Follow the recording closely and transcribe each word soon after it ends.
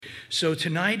So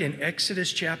tonight in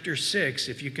Exodus chapter 6,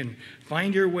 if you can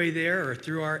find your way there or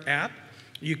through our app,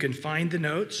 you can find the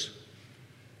notes.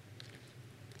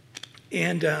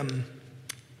 And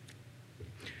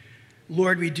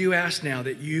Lord, we do ask now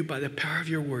that you, by the power of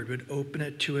your word, would open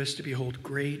it to us to behold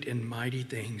great and mighty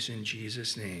things in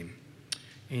Jesus' name.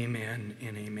 Amen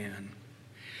and amen.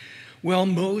 Well,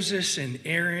 Moses and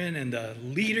Aaron and the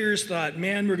leaders thought,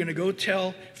 man, we're going to go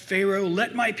tell Pharaoh,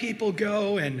 let my people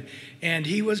go. And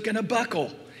he was going to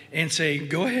buckle and say,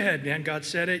 go ahead, man. God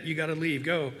said it. You got to leave.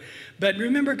 Go. But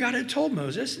remember, God had told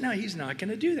Moses, no, he's not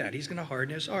going to do that. He's going to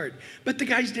harden his heart. But the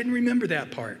guys didn't remember that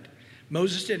part.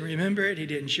 Moses didn't remember it. He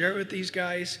didn't share it with these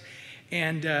guys.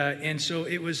 And so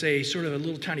it was a sort of a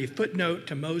little tiny footnote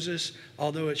to Moses,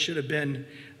 although it should have been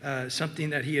something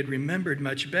that he had remembered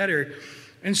much better.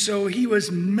 And so he was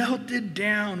melted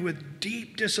down with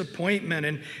deep disappointment.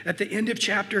 And at the end of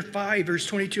chapter 5, verse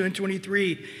 22 and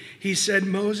 23, he said,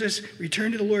 Moses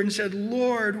returned to the Lord and said,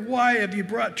 Lord, why have you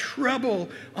brought trouble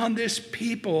on this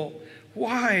people?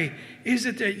 Why is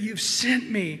it that you've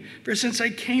sent me? For since I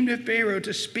came to Pharaoh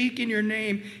to speak in your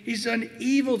name, he's done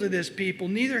evil to this people.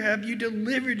 Neither have you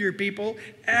delivered your people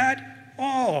at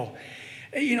all.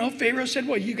 You know, Pharaoh said,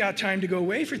 well, you got time to go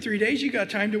away for 3 days. You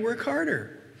got time to work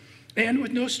harder. And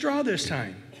with no straw this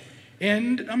time.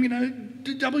 And I'm going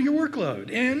to double your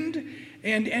workload. And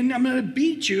I'm going to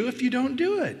beat you if you don't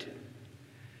do it.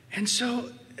 And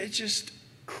so it's just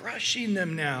crushing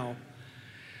them now.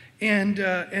 And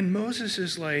Moses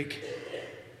is like,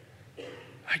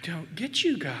 I don't get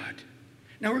you, God.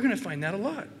 Now we're going to find that a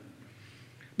lot.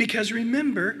 Because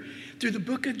remember, through the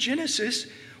book of Genesis,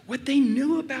 what they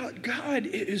knew about God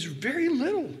is very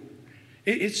little.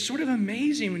 It's sort of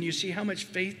amazing when you see how much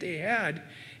faith they had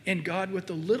in God with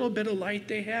the little bit of light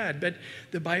they had. But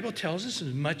the Bible tells us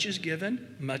as much is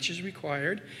given, much is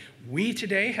required. We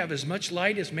today have as much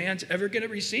light as man's ever going to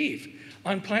receive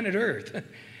on planet Earth.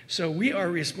 So we are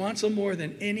responsible more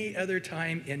than any other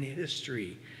time in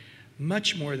history,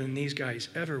 much more than these guys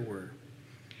ever were.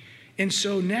 And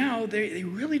so now they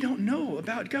really don't know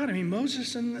about God. I mean,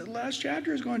 Moses in the last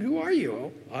chapter is going, who are you?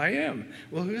 Oh, I am.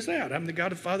 Well, who's that? I'm the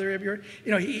God of Father of your...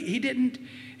 You know,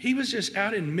 he was just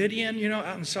out in Midian, you know,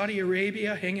 out in Saudi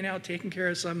Arabia, hanging out, taking care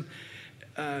of some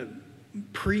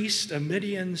priest of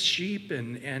Midian's sheep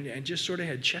and just sort of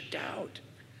had checked out.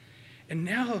 And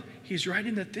now he's right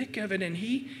in the thick of it, and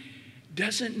he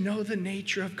doesn't know the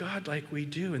nature of God like we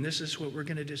do. And this is what we're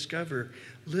going to discover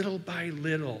little by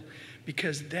little,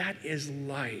 because that is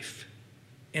life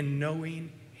in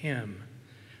knowing him,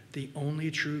 the only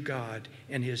true God,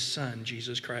 and his Son,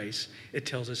 Jesus Christ, it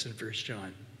tells us in 1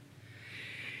 John.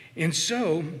 And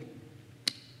so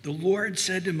the Lord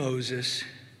said to Moses,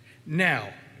 now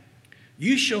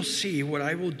you shall see what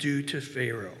I will do to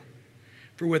Pharaoh.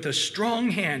 For with a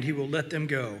strong hand he will let them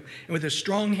go, and with a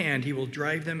strong hand he will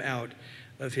drive them out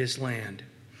of his land.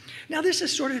 Now this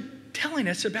is sort of telling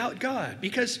us about God,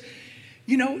 because,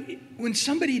 you know, when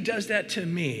somebody does that to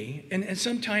me, and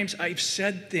sometimes I've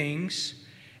said things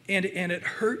and it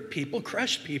hurt people,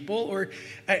 crushed people, or,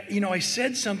 I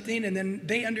said something and then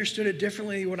they understood it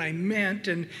differently than what I meant,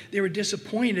 and they were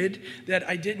disappointed that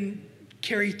I didn't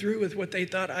carry through with what they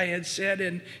thought I had said,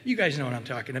 and you guys know what I'm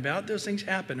talking about. Those things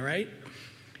happen, right?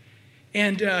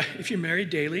 And if you're married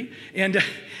daily, and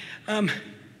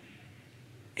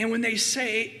when they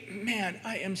say, man,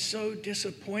 I am so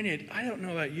disappointed. I don't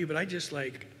know about you, but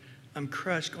I'm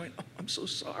crushed going, oh, I'm so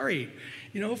sorry.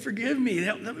 Forgive me.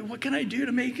 What can I do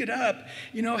to make it up?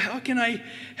 How can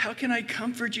I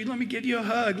comfort you? Let me give you a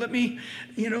hug. Let me,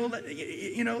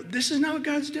 this is not what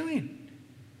God's doing.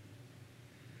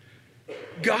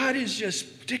 God is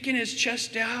just sticking his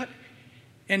chest out.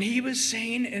 And he was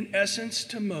saying, in essence,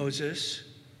 to Moses,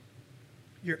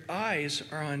 your eyes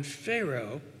are on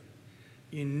Pharaoh.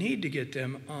 You need to get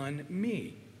them on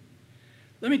me.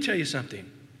 Let me tell you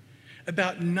something.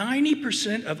 About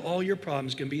 90% of all your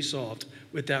problems can be solved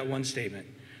with that one statement.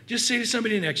 Just say to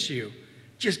somebody next to you,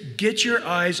 just get your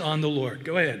eyes on the Lord.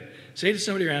 Go ahead. Say to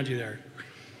somebody around you there.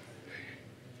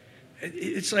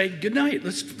 It's like, good night.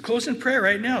 Let's close in prayer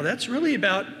right now. That's really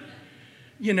about...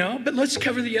 but let's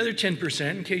cover the other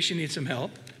 10% in case you need some help.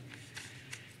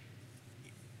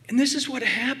 And this is what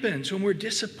happens when we're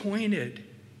disappointed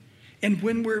and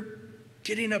when we're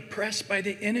getting oppressed by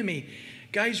the enemy.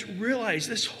 Guys, realize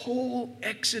this whole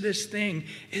Exodus thing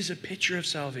is a picture of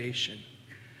salvation,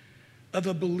 of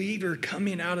a believer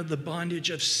coming out of the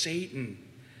bondage of Satan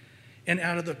and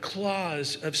out of the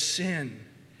claws of sin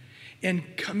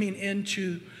and coming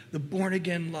into the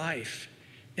born-again life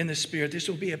in the Spirit. This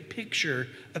will be a picture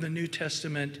of the New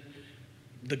Testament,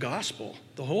 the gospel,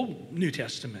 the whole New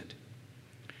Testament.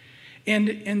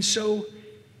 And so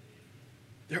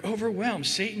they're overwhelmed.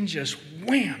 Satan just,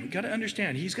 wham, got to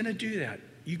understand, he's going to do that.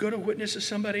 You go to witness to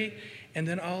somebody, and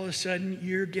then all of a sudden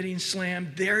you're getting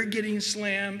slammed, they're getting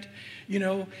slammed. You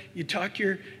know, you talk to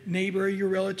your neighbor, your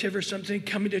relative or something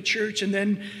coming to church, and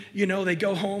then, you know, they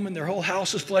go home and their whole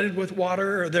house is flooded with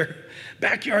water, or their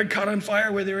backyard caught on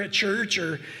fire where they're at church,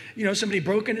 or, you know, somebody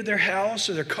broke into their house,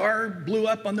 or their car blew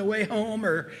up on the way home,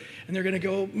 and they're going to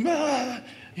go,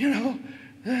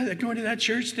 going to that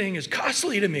church thing is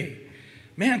costly to me.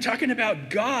 Man, talking about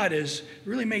God has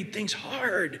really made things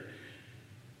hard.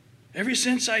 Ever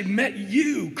since I met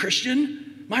you,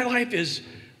 Christian, my life is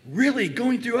really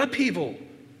going through upheaval.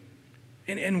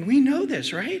 And we know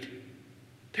this, right?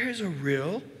 There is a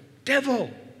real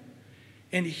devil.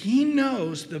 And he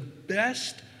knows the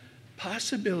best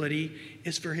possibility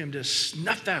is for him to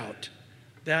snuff out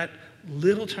that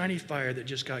little tiny fire that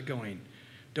just got going.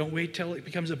 Don't wait till it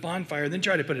becomes a bonfire, then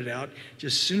try to put it out.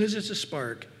 Just as soon as it's a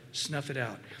spark, snuff it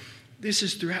out. This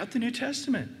is throughout the New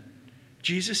Testament.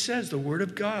 Jesus says the word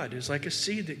of God is like a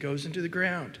seed that goes into the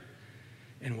ground.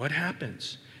 And what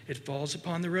happens? It falls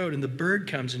upon the road, and the bird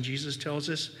comes, and Jesus tells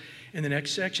us in the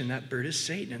next section that bird is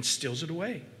Satan and steals it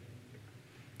away.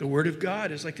 The word of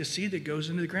God is like the seed that goes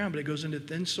into the ground, but it goes into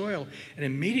thin soil, and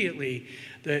immediately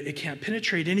it can't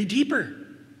penetrate any deeper,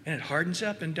 and it hardens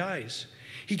up and dies.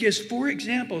 He gives 4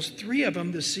 examples. 3 of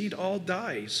them, the seed all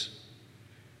dies.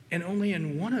 And only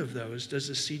in one of those does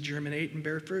the seed germinate and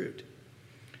bear fruit.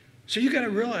 So you got to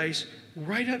realize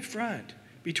right up front,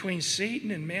 between Satan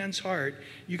and man's heart,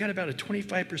 you got about a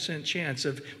 25% chance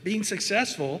of being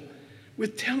successful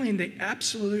with telling the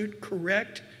absolute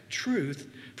correct truth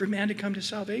for man to come to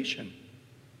salvation.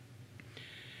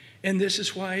 And this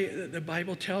is why the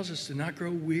Bible tells us to not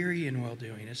grow weary in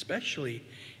well-doing, especially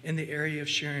in the area of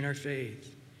sharing our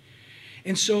faith.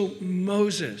 And so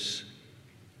Moses,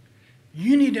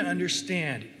 you need to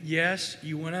understand, yes,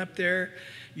 you went up there,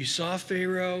 you saw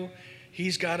Pharaoh,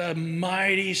 he's got a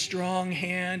mighty strong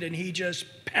hand, and he just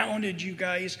pounded you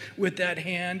guys with that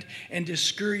hand and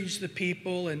discouraged the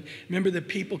people. And remember, the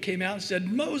people came out and said,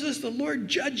 Moses, the Lord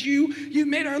judge you. You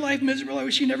made our life miserable. I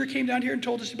wish you never came down here and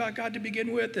told us about God to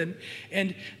begin with.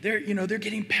 And they're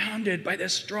getting pounded by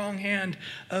this strong hand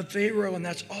of Pharaoh, and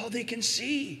that's all they can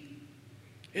see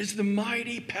is the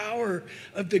mighty power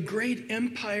of the great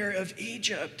empire of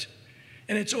Egypt.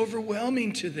 And it's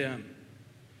overwhelming to them.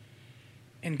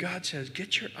 And God says,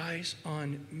 get your eyes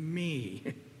on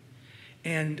me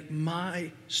and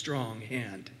my strong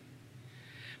hand.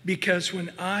 Because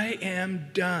when I am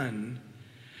done,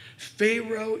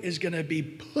 Pharaoh is going to be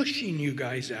pushing you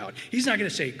guys out. He's not going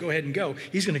to say, go ahead and go.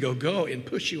 He's going to go and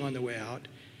push you on the way out.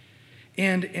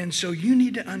 And so you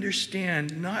need to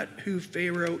understand not who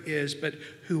Pharaoh is, but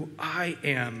who I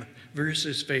am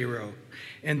versus Pharaoh.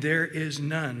 And there is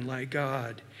none like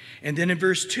God. And then in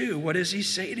verse 2, what does he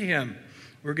say to him?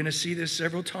 We're going to see this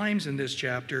several times in this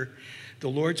chapter. The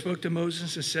Lord spoke to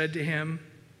Moses and said to him,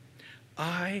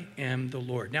 I am the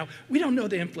Lord. Now, we don't know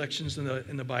the inflections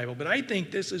in the Bible, but I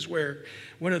think this is where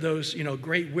one of those,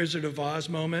 great Wizard of Oz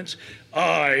moments,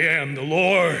 I am the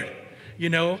Lord.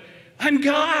 I'm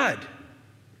God.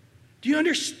 Do you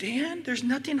understand? There's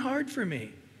nothing hard for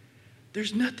me.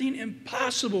 There's nothing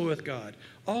impossible with God.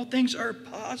 All things are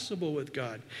possible with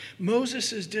God.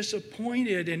 Moses is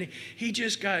disappointed, and he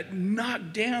just got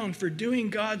knocked down for doing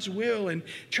God's will and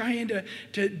trying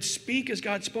to speak as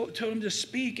God told him to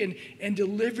speak and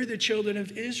deliver the children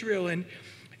of Israel.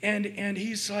 And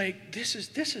he's like, this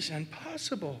is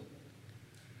impossible.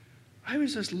 I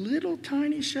was this little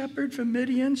tiny shepherd from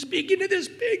Midian speaking to this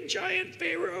big giant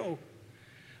Pharaoh.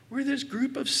 We're this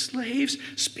group of slaves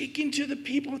speaking to the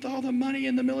people with all the money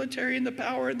and the military and the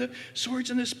power and the swords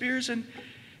and the spears, and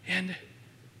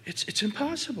it's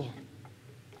impossible.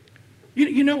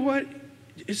 You know what?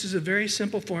 This is a very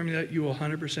simple formula that you will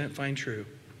 100% find true.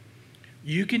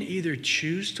 You can either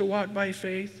choose to walk by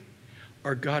faith,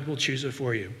 or God will choose it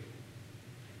for you.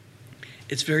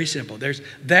 It's very simple. There's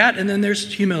that, and then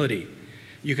there's humility.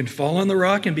 You can fall on the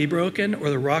rock and be broken,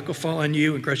 or the rock will fall on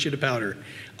you and crush you to powder.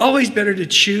 Always better to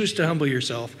choose to humble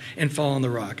yourself and fall on the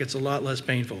rock. It's a lot less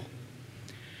painful.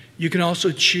 You can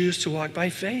also choose to walk by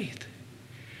faith.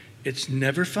 It's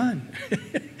never fun.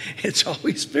 It's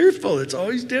always fearful. It's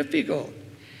always difficult.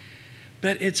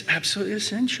 But it's absolutely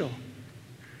essential.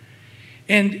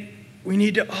 And we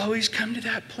need to always come to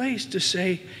that place to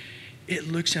say, it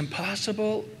looks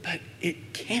impossible, but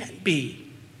it can't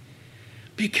be.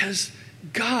 Because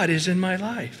God is in my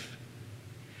life.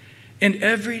 And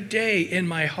every day in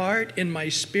my heart, in my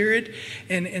spirit,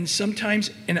 and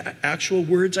sometimes in actual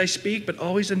words I speak, but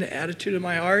always in the attitude of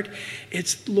my heart,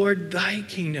 it's, Lord, thy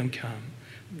kingdom come.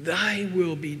 Thy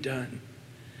will be done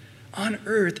on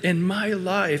earth in my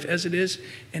life as it is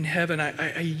in heaven.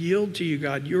 I yield to you,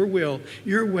 God, your will,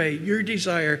 your way, your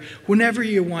desire, whenever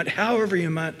you want, however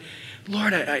you want.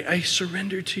 Lord, I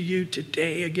surrender to you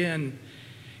today again.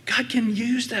 God can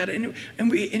use that,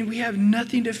 and we have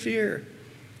nothing to fear.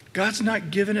 God's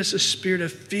not given us a spirit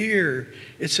of fear,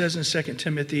 it says in 2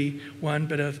 Timothy 1,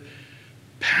 but of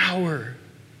power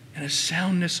and a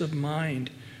soundness of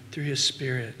mind through his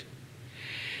Spirit.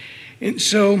 And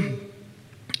so,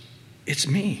 it's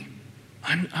me.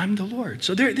 I'm the Lord.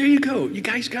 So there you go. You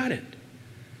guys got it.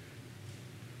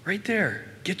 Right there.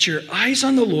 Get your eyes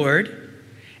on the Lord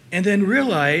and then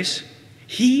realize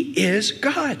he is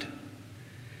God.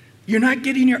 You're not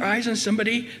getting your eyes on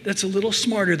somebody that's a little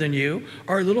smarter than you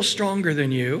or a little stronger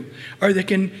than you or that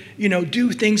can,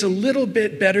 do things a little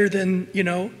bit better than,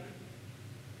 No,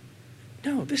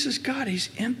 this is God.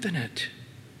 He's infinite.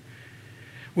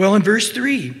 Well, in verse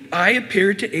 3, I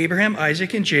appeared to Abraham,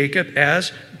 Isaac, and Jacob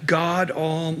as God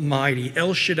Almighty,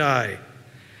 El Shaddai.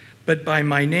 But by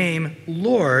my name,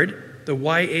 Lord, the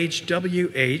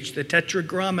YHWH, the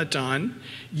tetragrammaton,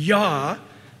 Yah,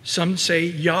 some say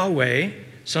Yahweh,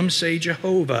 some say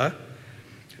Jehovah,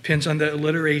 depends on the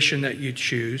alliteration that you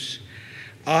choose.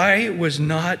 I was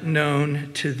not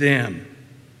known to them.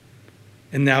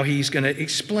 And now he's going to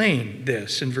explain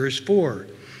this in verse 4.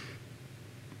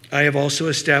 I have also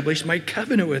established my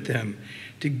covenant with them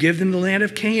to give them the land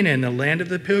of Canaan, the land of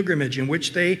the pilgrimage in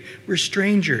which they were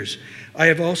strangers. I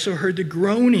have also heard the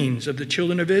groanings of the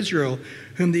children of Israel,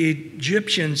 whom the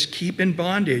Egyptians keep in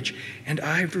bondage, and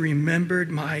I've remembered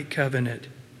my covenant.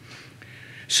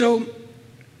 So,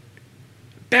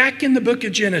 back in the book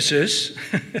of Genesis,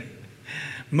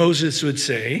 Moses would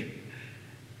say,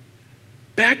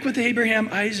 back with Abraham,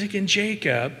 Isaac, and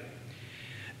Jacob,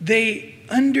 they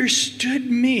understood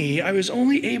me. I was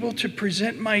only able to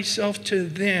present myself to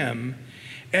them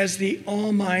as the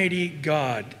Almighty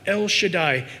God, El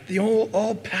Shaddai, the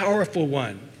all-powerful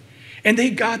one. And they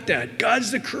got that.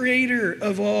 God's the creator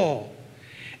of all.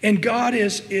 And God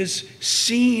is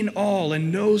seeing all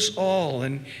and knows all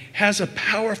and has a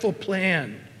powerful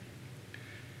plan.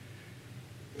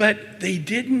 But they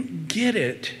didn't get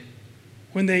it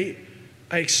when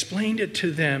I explained it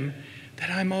to them that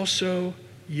I'm also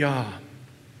Yah.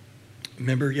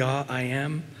 Remember Yah, I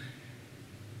am.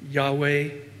 Yahweh,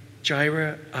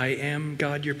 Jireh, I am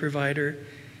God your provider.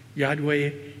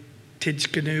 Yahweh,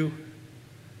 Tidskanu,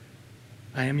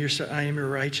 I am your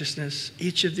righteousness.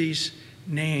 Each of these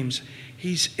names,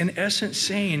 he's in essence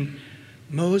saying,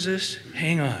 Moses,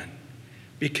 hang on,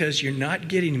 because you're not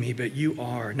getting me, but you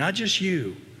are. Not just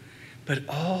you, but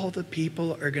all the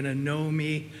people are going to know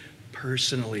me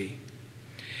personally.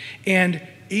 And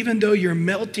even though you're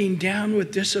melting down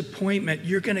with disappointment,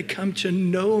 you're going to come to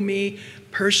know me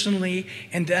personally,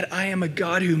 and that I am a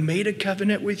God who made a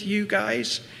covenant with you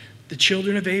guys, the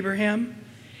children of Abraham,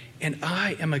 and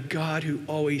I am a God who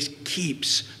always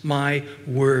keeps my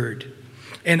word.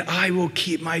 And I will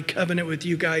keep my covenant with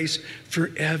you guys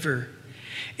forever.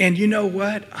 And you know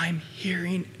what? I'm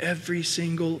hearing every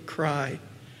single cry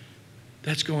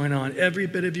that's going on. Every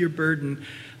bit of your burden,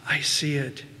 I see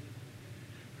it.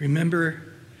 Remember,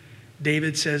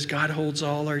 David says, God holds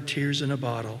all our tears in a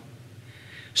bottle.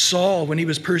 Saul, when he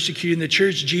was persecuting the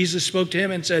church, Jesus spoke to him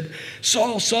and said,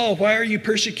 Saul, Saul, why are you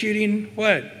persecuting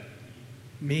what?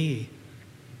 Me.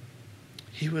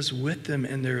 He was with them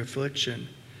in their affliction.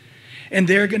 And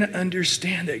they're going to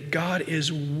understand that God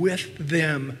is with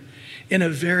them in a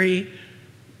very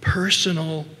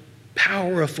personal,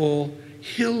 powerful,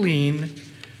 healing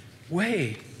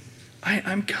way.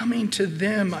 I'm coming to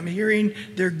them. I'm hearing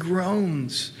their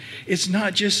groans. It's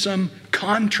not just some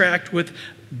contract with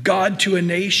God to a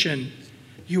nation.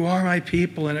 You are my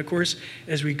people. And of course,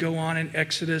 as we go on in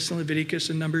Exodus and Leviticus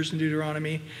and Numbers and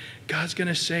Deuteronomy, God's going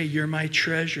to say, you're my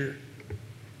treasure.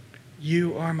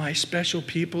 You are my special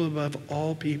people above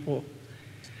all people.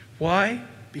 Why?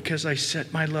 Because I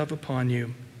set my love upon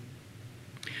you.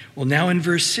 Well, now in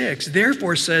verse 6,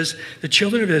 therefore says the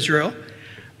children of Israel,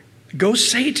 go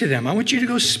say to them, I want you to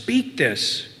go speak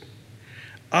this.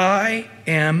 I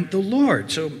am the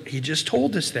Lord. So he just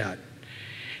told us that.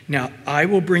 Now, I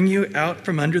will bring you out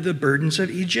from under the burdens of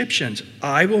Egyptians.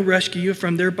 I will rescue you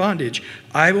from their bondage.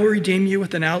 I will redeem you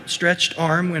with an outstretched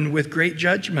arm and with great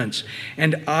judgments.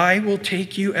 And I will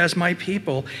take you as my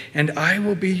people, and I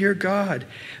will be your God.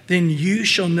 Then you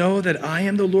shall know that I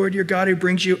am the Lord your God who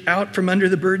brings you out from under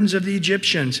the burdens of the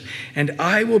Egyptians. And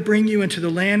I will bring you into the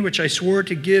land which I swore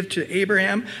to give to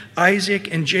Abraham,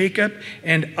 Isaac, and Jacob,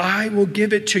 and I will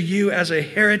give it to you as a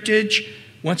heritage.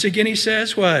 Once again, he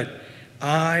says, what?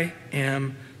 I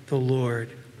am the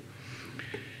Lord.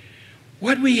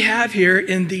 What we have here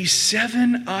in these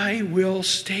 7 I will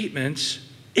statements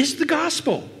is the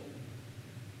gospel.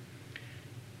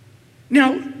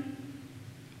 Now,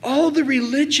 all the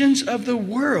religions of the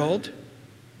world,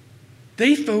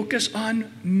 they focus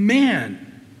on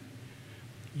man.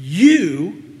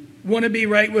 You want to be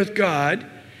right with God,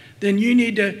 then you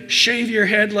need to shave your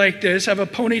head like this, have a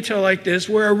ponytail like this,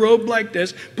 wear a robe like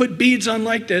this, put beads on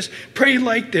like this, pray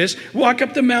like this, walk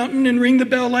up the mountain and ring the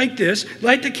bell like this,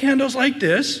 light the candles like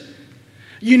this.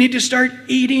 You need to start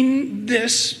eating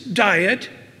this diet.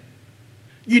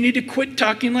 You need to quit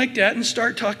talking like that and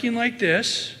start talking like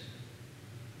this.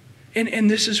 And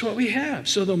this is what we have.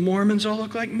 So the Mormons all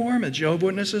look like Mormons. Jehovah's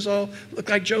Witnesses all look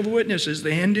like Jehovah's Witnesses.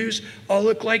 The Hindus all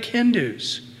look like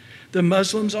Hindus. The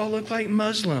Muslims all look like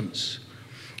Muslims.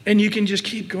 And you can just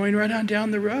keep going right on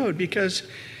down the road because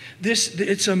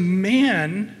it's a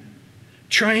man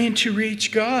trying to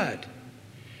reach God.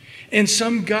 And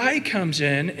some guy comes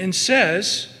in and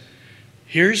says,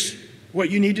 here's what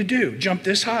you need to do. Jump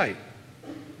this high.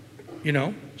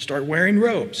 Start wearing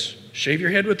robes. Shave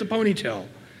your head with the ponytail.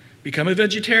 Become a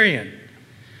vegetarian.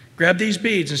 Grab these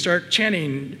beads and start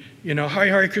chanting, Hare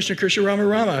Hare Krishna Krishna Rama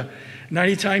Rama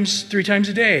 90 times, 3 times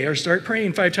a day, or start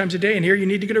praying 5 times a day, and here you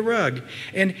need to get a rug.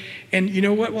 And you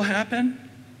know what will happen?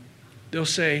 They'll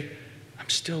say, I'm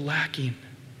still lacking.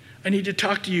 I need to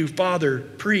talk to you, father,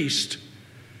 priest,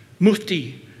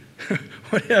 mufti,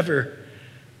 whatever.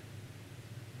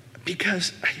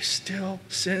 Because I still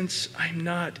sense I'm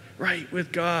not right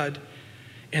with God.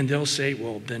 And they'll say,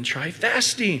 well, then try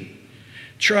fasting.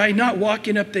 Try not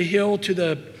walking up the hill to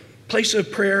the place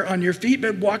of prayer on your feet,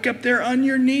 but walk up there on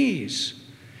your knees.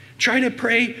 Try to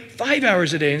pray 5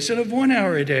 hours a day instead of 1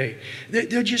 hour a day.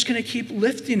 They're just going to keep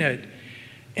lifting it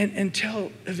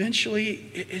until eventually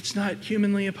it's not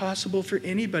humanly impossible for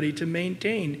anybody to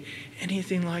maintain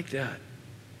anything like that.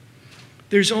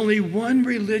 There's only one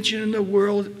religion in the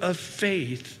world of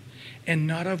faith and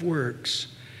not of works,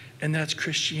 and that's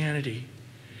Christianity.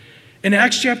 In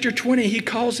Acts chapter 20, he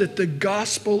calls it the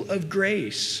gospel of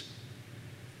grace.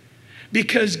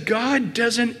 Because God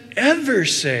doesn't ever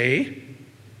say,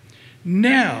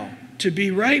 now, to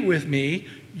be right with me,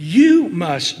 you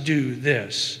must do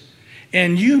this.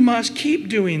 And you must keep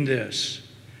doing this.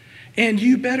 And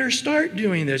you better start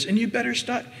doing this. And you better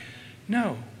start.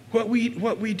 No. What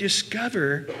we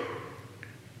discover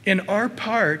in our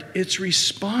part, it's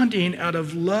responding out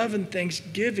of love and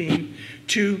thanksgiving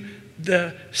to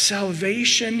the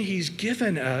salvation he's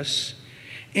given us.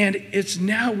 And it's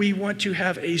now we want to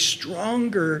have a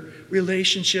stronger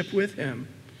relationship with him.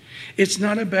 It's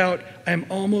not about, I'm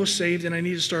almost saved and I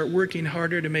need to start working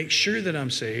harder to make sure that I'm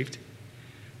saved.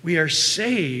 We are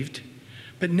saved,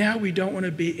 but now we don't want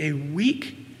to be a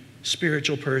weak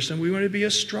spiritual person. We want to be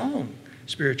a strong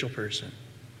spiritual person.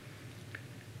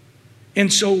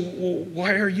 And so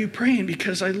why are you praying?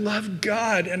 Because I love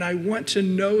God and I want to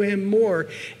know him more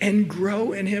and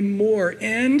grow in him more.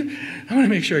 And I want to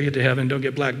make sure I get to heaven, don't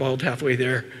get blackballed halfway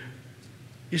there.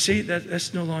 You see,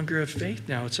 that's no longer of faith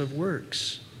now, it's of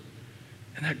works.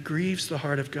 And that grieves the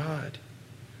heart of God.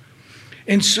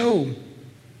 And so,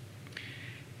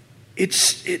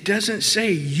 it doesn't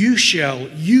say you shall,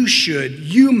 you should,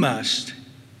 you must.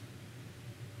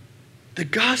 The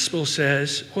gospel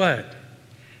says what?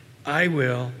 I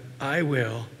will, I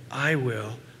will, I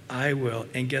will, I will.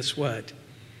 And guess what?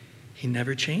 He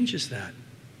never changes that.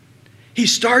 He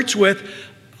starts with,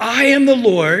 I am the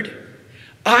Lord,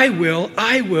 I will,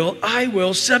 I will, I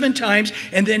will, 7 times,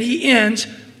 and then he ends,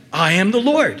 I am the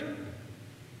Lord.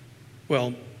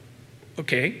 Well,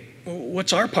 okay,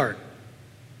 what's our part?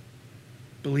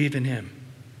 Believe in him.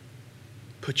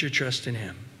 Put your trust in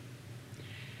him.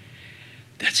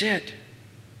 That's it.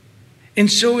 And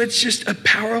so it's just a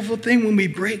powerful thing when we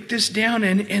break this down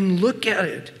and look at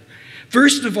it.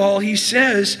 First of all, he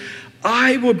says,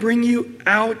 I will bring you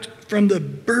out from the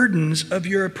burdens of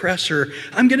your oppressor.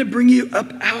 I'm going to bring you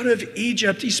up out of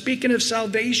Egypt. He's speaking of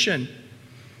salvation.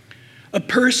 A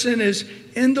person is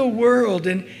in the world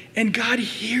and God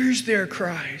hears their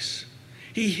cries.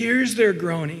 He hears their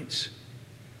groanings.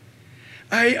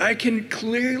 I can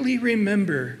clearly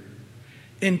remember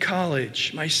in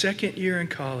college, my second year in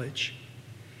college.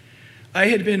 I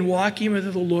had been walking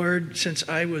with the Lord since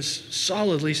I was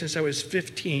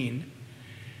 15.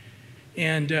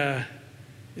 And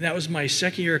that was my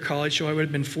second year of college, so I would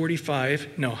have been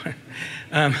 45. No,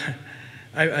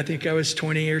 I think I was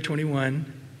 20 or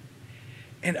 21.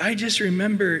 And I just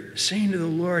remember saying to the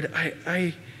Lord,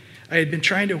 I had been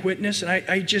trying to witness, and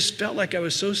I just felt like I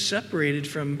was so separated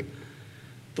from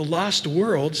the lost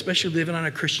world, especially living on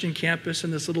a Christian campus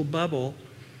in this little bubble,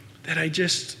 that I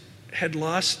just had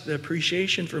lost the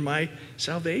appreciation for my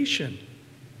salvation.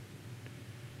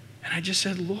 And I just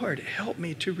said, Lord, help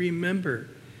me to remember.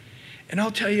 And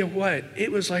I'll tell you what,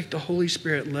 it was like the Holy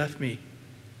Spirit left me.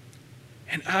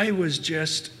 And I was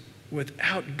just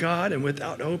without God and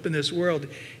without hope in this world.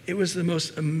 It was the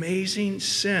most amazing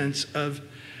sense of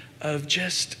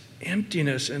just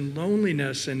emptiness and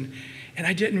loneliness. And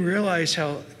I didn't realize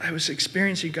how I was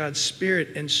experiencing God's Spirit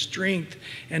and strength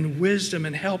and wisdom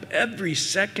and help every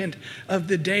second of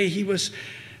the day.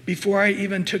 Before I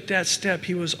even took that step,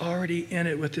 he was already in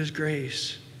it with his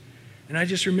grace. And I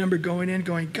just remember going in,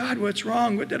 going, God, what's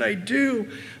wrong? What did I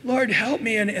do? Lord, help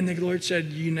me. And the Lord said,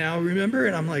 you now remember?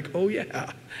 And I'm like, oh,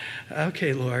 yeah.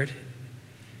 Okay, Lord.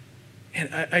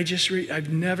 And I've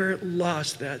never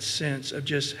lost that sense of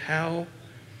just how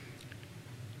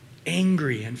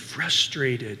angry and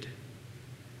frustrated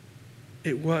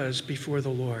it was before the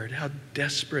Lord, how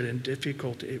desperate and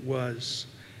difficult it was.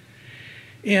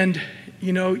 And,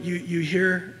 you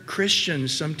hear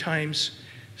Christians sometimes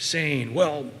saying,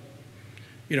 well,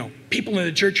 people in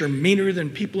the church are meaner than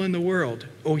people in the world.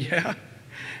 Oh, yeah?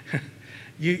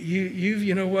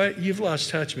 You know what? You've lost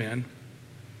touch, man.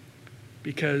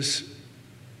 Because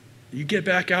you get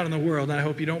back out in the world, and I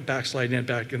hope you don't backslide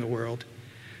back in the world.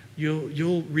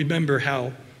 You'll remember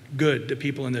how good the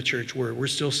people in the church were. We're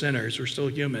still sinners. We're still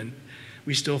human.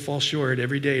 We still fall short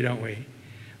every day, don't we?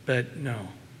 But no.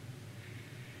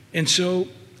 And so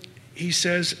he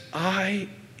says, I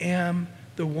am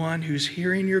the one who's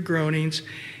hearing your groanings,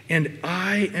 and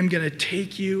I am going to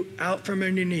take you out from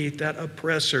underneath that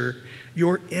oppressor,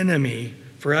 your enemy,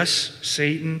 for us,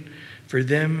 Satan, for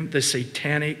them, the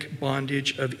satanic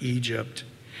bondage of Egypt.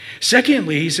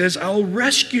 Secondly, he says, I'll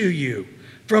rescue you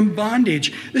from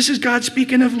bondage. This is God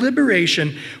speaking of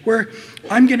liberation, where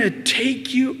I'm going to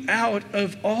take you out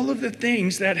of all of the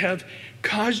things that have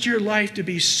caused your life to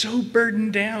be so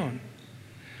burdened down.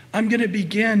 I'm going to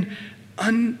begin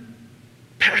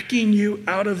unpacking you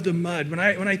out of the mud. When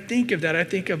I think of that, I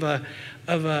think of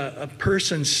a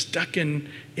person stuck in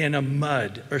a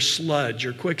mud or sludge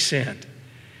or quicksand.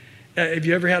 Have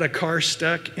you ever had a car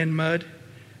stuck in mud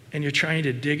and you're trying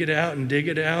to dig it out and dig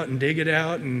it out and dig it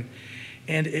out? And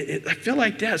I feel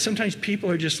like that. Sometimes people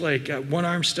are just like one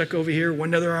arm stuck over here,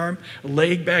 one other arm, a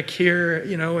leg back here,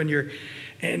 and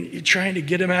you're trying to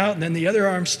get them out, and then the other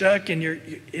arm stuck, and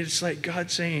it's like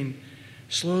God saying,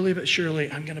 slowly but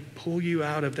surely, I'm going to pull you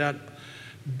out of that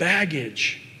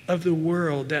baggage of the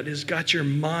world that has got your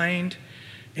mind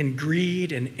in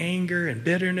greed and anger and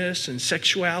bitterness and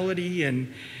sexuality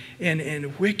and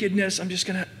wickedness. I'm just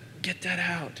going to get that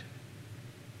out.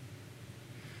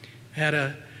 I had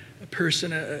a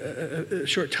person a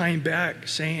short time back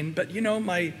saying, but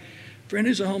my friend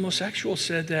who's a homosexual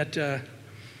said that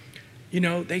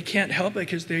they can't help it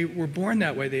because they were born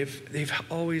that way. They've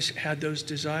always had those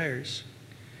desires.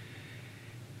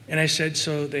 And I said,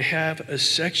 so they have a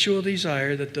sexual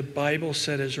desire that the Bible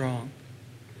said is wrong.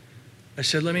 I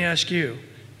said, let me ask you,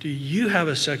 do you have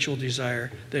a sexual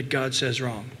desire that God says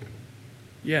wrong?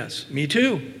 Yes, me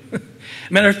too.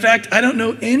 Matter of fact, I don't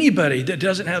know anybody that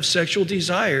doesn't have sexual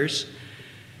desires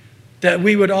that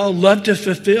we would all love to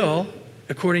fulfill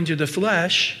according to the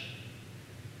flesh,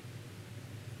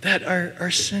 that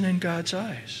are sin in God's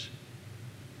eyes.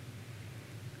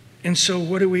 And so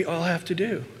what do we all have to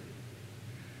do?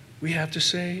 We have to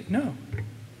say no.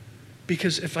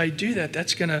 Because if I do that,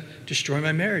 that's going to destroy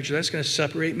my marriage. That's going to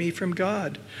separate me from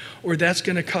God. Or that's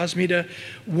going to cause me to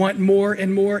want more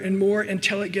and more and more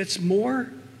until it gets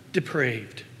more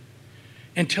depraved.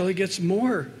 Until it gets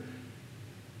more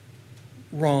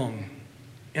wrong.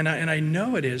 And I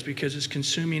know it is because it's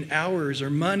consuming hours or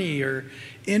money or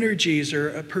energies, or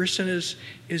a person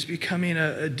is becoming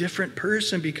a different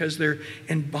person because they're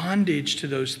in bondage to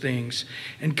those things.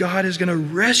 And God is going to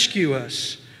rescue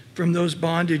us from those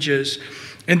bondages.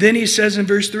 And then he says in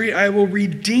verse 3, I will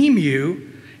redeem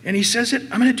you. And he says it,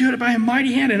 I'm going to do it by a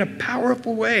mighty hand in a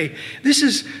powerful way.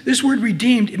 This word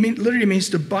redeemed, literally means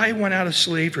to buy one out of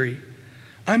slavery.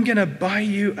 I'm going to buy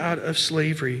you out of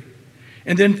slavery.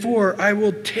 And then 4, I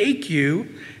will take you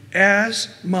as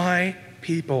my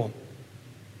people.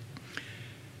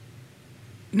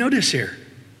 notice here,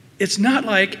 it's not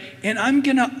like, and I'm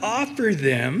going to offer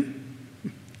them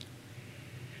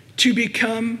to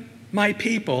become my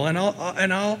people, and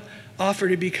I'll offer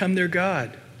to become their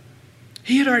God.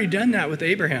 He had already done that with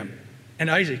Abraham and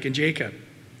Isaac and Jacob.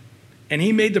 And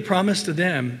he made the promise to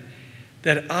them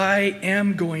that I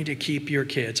am going to keep your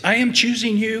kids. I am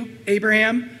choosing you,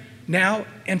 Abraham, now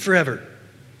and forever.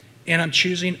 And I'm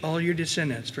choosing all your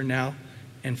descendants for now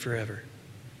and forever.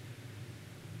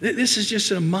 This is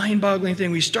just a mind-boggling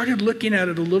thing. We started looking at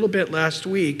it a little bit last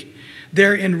week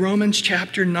there in Romans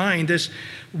chapter 9, this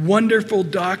wonderful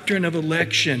doctrine of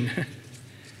election.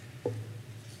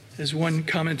 As one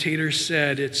commentator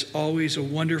said, it's always a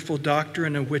wonderful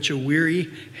doctrine in which a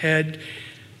weary head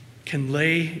can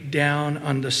lay down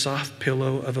on the soft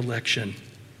pillow of election.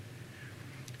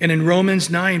 And in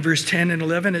Romans 9, verse 10 and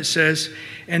 11, it says,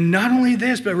 and not only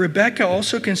this, but Rebekah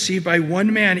also conceived by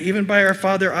one man, even by our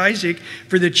father Isaac,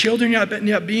 for the children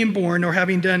not being born, nor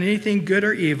having done anything good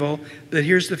or evil, but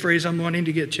here's the phrase I'm wanting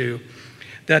to get to,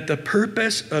 that the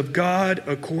purpose of God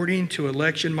according to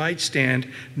election might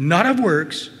stand, not of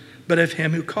works, but of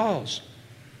him who calls.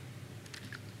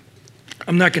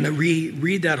 I'm not going to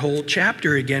reread that whole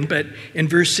chapter again, but in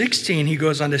verse 16, he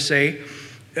goes on to say,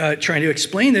 trying to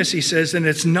explain this, he says, and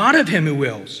it's not of him who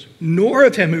wills, nor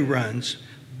of him who runs,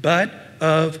 but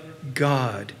of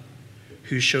God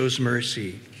who shows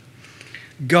mercy.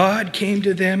 God came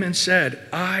to them and said,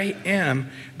 I am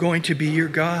going to be your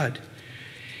God,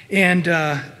 and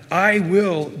I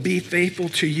will be faithful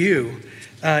to you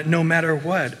no matter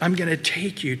what. I'm going to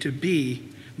take you to be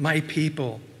my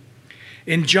people.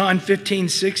 In John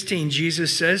 15:16,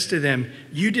 Jesus says to them,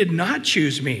 you did not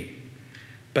choose me,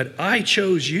 but I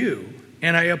chose you,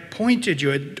 and I appointed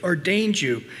you, ordained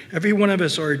you. Every one of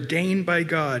us are ordained by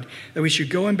God, that we should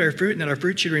go and bear fruit, and that our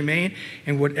fruit should remain,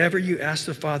 and whatever you ask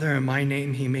the Father in my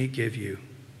name, he may give you.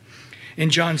 In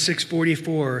John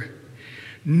 6:44,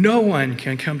 no one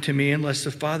can come to me unless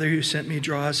the Father who sent me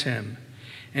draws him,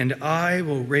 and I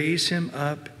will raise him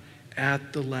up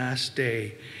at the last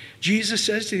day. Jesus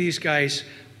says to these guys,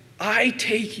 I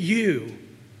take you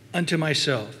unto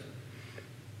myself.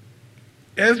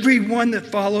 Everyone that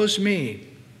follows me,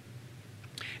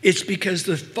 it's because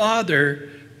the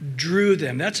Father drew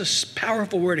them. That's a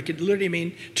powerful word. It could literally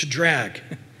mean to drag.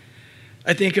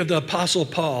 I think of the Apostle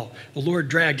Paul. The Lord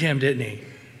dragged him, didn't he?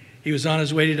 He was on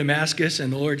his way to Damascus,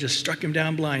 and the Lord just struck him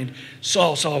down blind.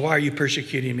 Saul, Saul, why are you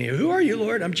persecuting me? Who are you,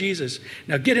 Lord? I'm Jesus.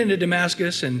 Now get into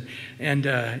Damascus, and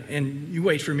you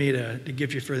wait for me to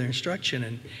give you further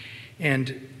instruction.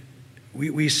 And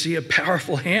we see a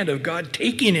powerful hand of God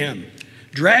taking him,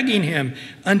 dragging him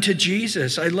unto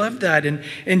Jesus. I love that. And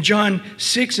in John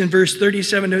 6 and verse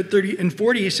 37 to 30 and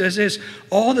 40, he says this,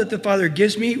 all that the Father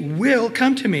gives me will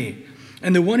come to me.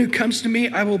 And the one who comes to me,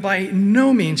 I will by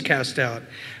no means cast out.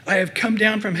 I have come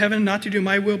down from heaven not to do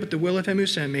my will, but the will of him who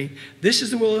sent me. This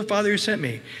is the will of the Father who sent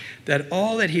me, that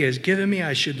all that he has given me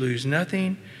I should lose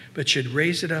nothing, but should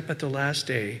raise it up at the last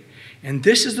day. And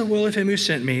this is the will of him who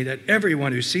sent me, that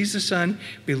everyone who sees the Son,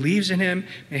 believes in him,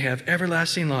 may have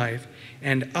everlasting life.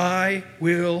 And I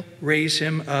will raise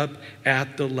him up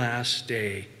at the last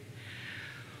day.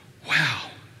 Wow.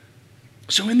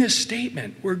 So in this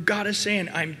statement where God is saying,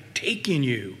 I'm taking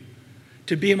you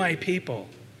to be my people,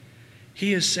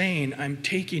 he is saying, I'm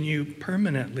taking you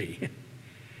permanently.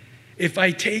 If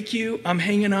I take you, I'm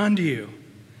hanging on to you.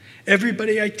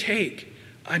 Everybody I take,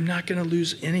 I'm not going to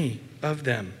lose any of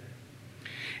them.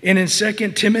 And in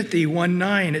 2 Timothy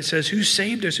 1:9, it says, who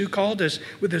saved us, who called us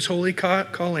with his holy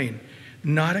calling,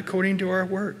 not according to our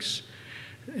works.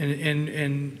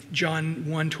 In John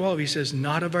 1:12, he says,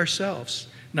 not of ourselves,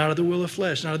 not of the will of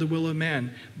flesh, not of the will of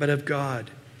man, but of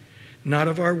God. Not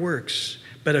of our works,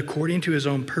 but according to his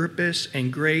own purpose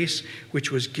and grace,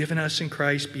 which was given us in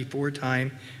Christ before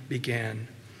time began.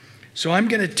 So I'm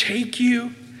going to take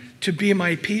you to be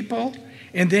my people.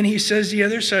 And then he says the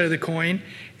other side of the coin,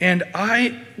 and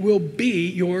I will be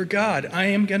your God. I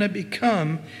am going to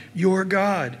become your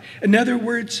God. In other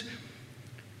words,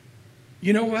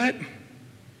 you know what?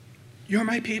 You're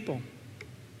my people.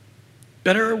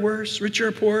 Better or worse, richer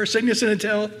or poorer, sickness and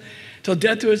health, till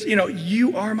death to us.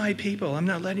 You are my people. I'm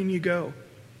not letting you go.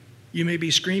 You may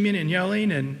be screaming and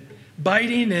yelling and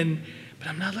biting, but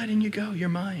I'm not letting you go. You're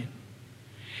mine.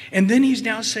 And then he's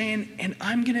now saying, and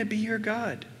I'm going to be your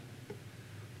God.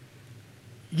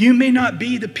 You may not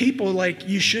be the people like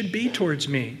you should be towards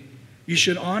me. You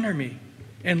should honor me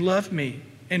and love me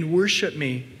and worship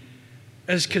me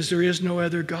as because there is no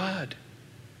other God.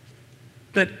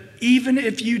 But even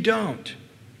if you don't,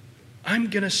 I'm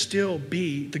going to still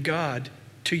be the God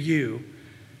to you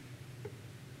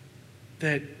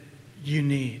that you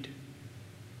need.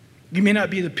 You may not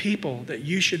be the people that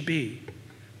you should be,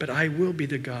 but I will be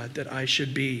the God that I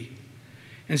should be.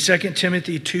 In 2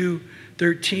 Timothy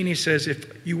 2:13, he says,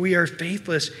 if we are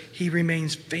faithless, he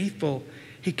remains faithful.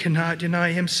 He cannot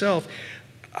deny himself.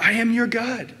 I am your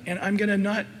God, and I'm going to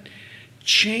not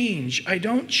change. I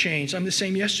don't change. I'm the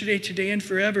same yesterday, today, and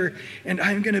forever, and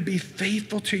I'm going to be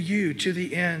faithful to you to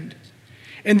the end.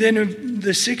 And then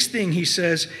the sixth thing he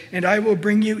says, and I will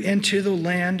bring you into the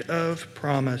land of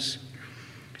promise.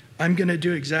 I'm going to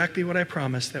do exactly what I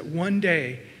promised, that one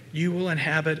day you will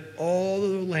inhabit all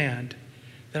of the land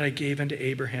that I gave unto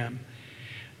Abraham.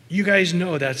 You guys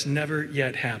know that's never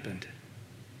yet happened.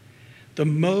 The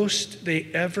most they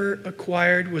ever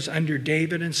acquired was under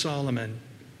David and Solomon,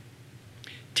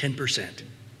 10%.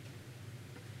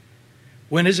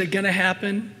 When is it going to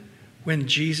happen? When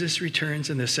Jesus returns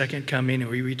in the second coming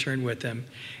and we return with him.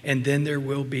 And then there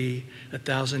will be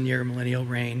 1,000-year millennial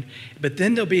reign. But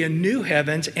then there'll be a new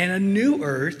heavens and a new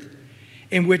earth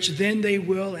in which then they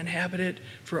will inhabit it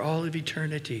for all of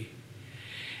eternity.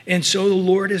 And so the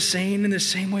Lord is saying in the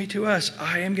same way to us,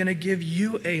 I am going to give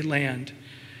you a land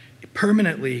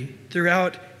permanently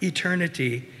throughout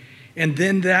eternity. And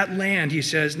then that land, he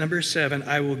says, number 7,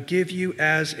 I will give you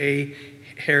as a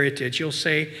heritage. He'll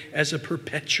say as a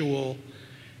perpetual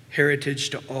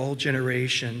heritage to all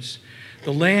generations.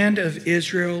 The land of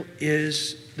Israel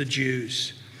is the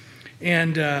Jews.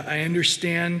 And I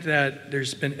understand that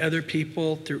there's been other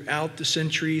people throughout the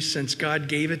centuries since God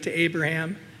gave it to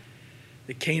Abraham,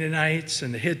 the Canaanites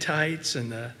and the Hittites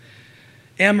and the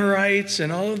Amorites,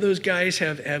 and all of those guys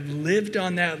have lived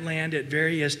on that land at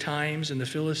various times, and the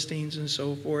Philistines and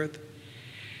so forth.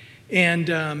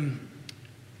 And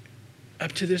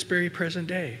up to this very present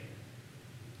day.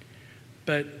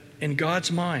 But in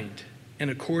God's mind, and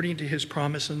according to his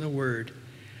promise in the Word,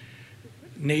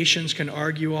 nations can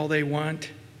argue all they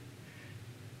want.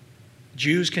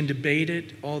 Jews can debate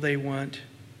it all they want.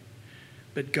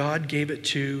 But God gave it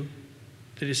to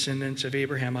the descendants of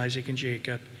Abraham, Isaac, and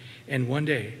Jacob. And one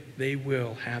day they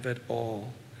will have it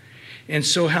all. And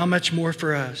so how much more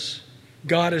for us?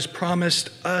 God has promised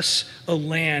us a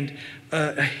land,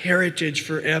 a heritage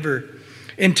forever.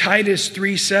 In Titus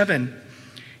 3:7,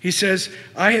 he says,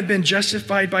 I have been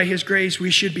justified by his grace. We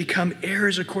should become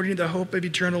heirs according to the hope of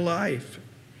eternal life.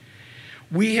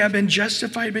 We have been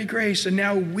justified by grace, and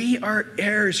now we are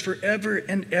heirs forever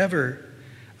and ever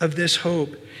of this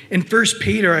hope. In 1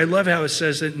 Peter, I love how it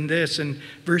says it in this, in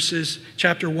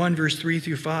chapter 1, verse 3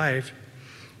 through 5.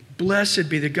 Blessed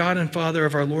be the God and Father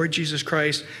of our Lord Jesus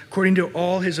Christ, according to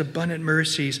all his abundant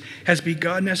mercies, has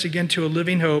begotten us again to a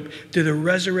living hope through the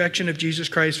resurrection of Jesus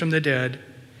Christ from the dead.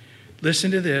 Listen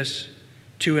to this,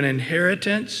 to an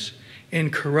inheritance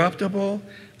incorruptible,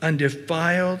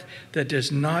 undefiled, that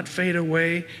does not fade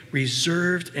away,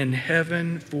 reserved in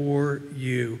heaven for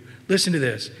you. Listen to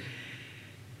this.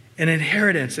 An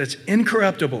inheritance that's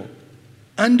incorruptible,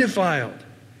 undefiled,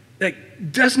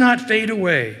 that does not fade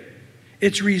away.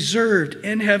 It's reserved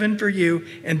in heaven for you.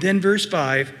 And then verse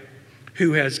 5,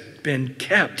 who has been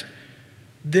kept.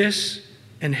 This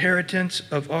inheritance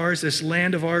of ours, this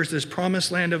land of ours, this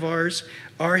promised land of ours,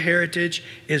 our heritage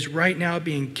is right now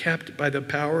being kept by the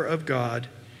power of God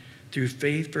through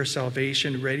faith for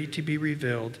salvation, ready to be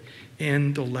revealed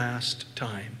in the last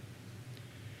time.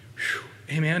 Whew.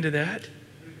 Amen to that?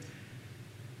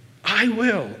 I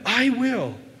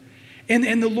will.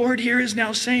 And the Lord here is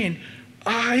now saying,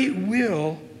 I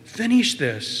will finish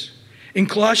this. In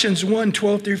Colossians 1,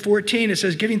 12 through 14, it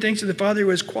says, giving thanks to the Father who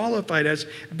has qualified us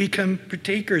to become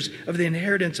partakers of the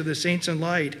inheritance of the saints in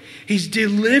light. He's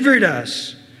delivered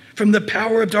us from the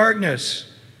power of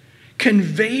darkness,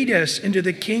 conveyed us into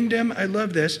the kingdom, I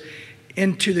love this,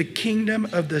 into the kingdom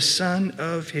of the Son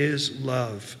of his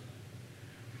love,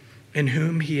 in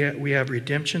whom we have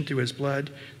redemption through his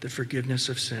blood, the forgiveness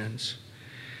of sins.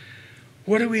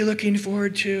 What are we looking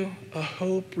forward to? A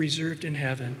hope reserved in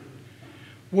heaven.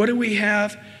 What do we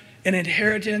have? An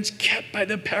inheritance kept by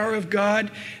the power of God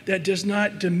that does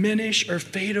not diminish or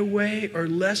fade away or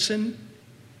lessen.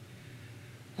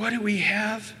 What do we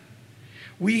have?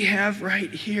 We have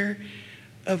right here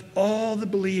of all the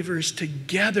believers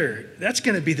together. That's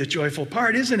going to be the joyful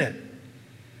part, isn't it?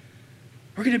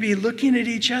 We're going to be looking at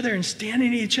each other and standing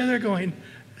at each other going,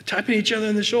 tapping each other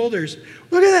on the shoulders.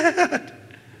 Look at that.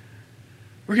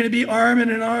 We're going to be arm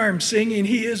in arm singing,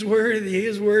 He is worthy, He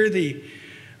is worthy.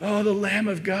 Oh, the Lamb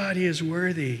of God, He is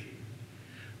worthy.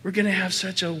 We're going to have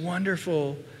such a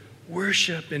wonderful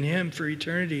worship in Him for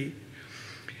eternity.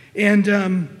 And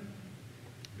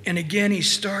again, He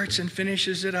starts and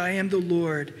finishes it, I am the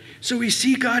Lord. So we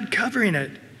see God covering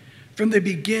it from the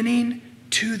beginning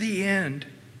to the end.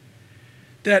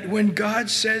 That when God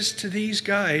says to these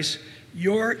guys,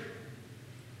 you're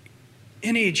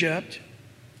in Egypt,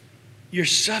 you're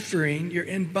suffering, you're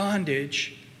in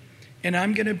bondage, and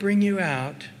I'm going to bring you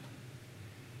out.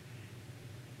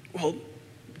 Well,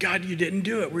 God, you didn't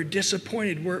do it. We're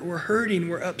disappointed. We're hurting.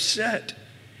 We're upset.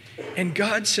 And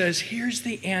God says, here's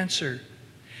the answer.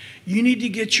 You need to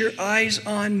get your eyes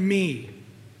on me.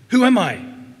 Who am I?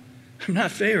 I'm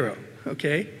not Pharaoh,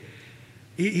 okay?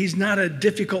 He's not a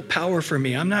difficult power for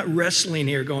me. I'm not wrestling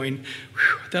here going,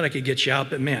 I thought I could get you out,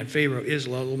 but man, Pharaoh is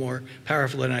a little more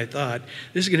powerful than I thought.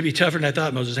 This is going to be tougher than I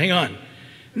thought, Moses. Hang on.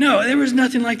 No, there was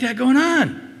nothing like that going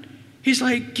on. He's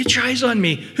like, get your eyes on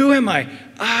me. Who am I?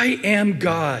 I am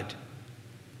God.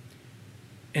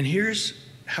 And here's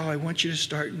how I want you to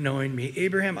start knowing me.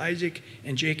 Abraham, Isaac,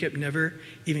 and Jacob never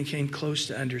even came close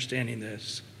to understanding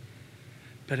this.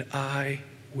 But I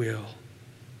will.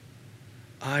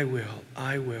 I will.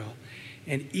 I will.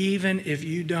 And even if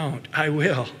you don't, I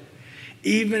will.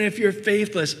 Even if you're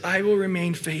faithless, I will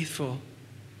remain faithful.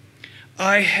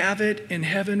 I have it in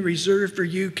heaven reserved for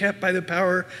you, kept by the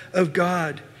power of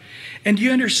God. And do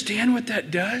you understand what that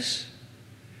does?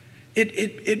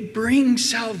 It brings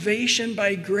salvation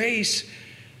by grace,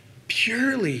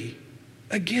 purely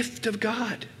a gift of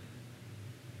God.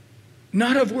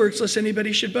 Not of works, lest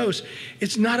anybody should boast.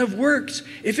 It's not of works.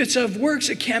 If it's of works,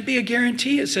 it can't be a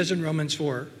guarantee, it says in Romans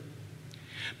 4.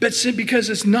 But because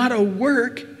it's not a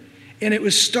work, and it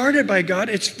was started by God,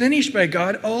 it's finished by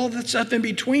God, all the stuff in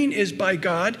between is by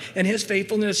God, and His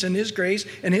faithfulness, and His grace,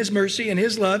 and His mercy, and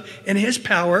His love, and His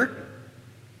power,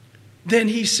 then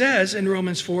He says in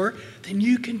Romans 4, then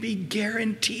you can be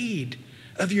guaranteed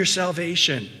of your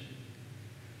salvation.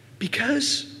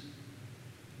 Because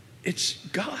it's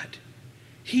God.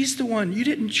 He's the one. You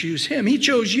didn't choose Him. He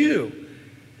chose you.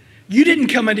 You didn't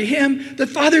come unto Him. The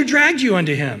Father dragged you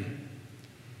unto Him.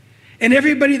 And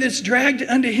everybody that's dragged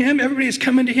unto Him, everybody that's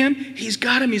come unto Him, He's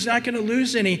got Him. He's not going to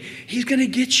lose any. He's going to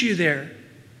get you there.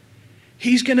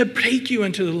 He's going to take you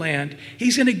into the land.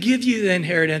 He's going to give you the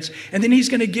inheritance. And then He's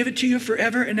going to give it to you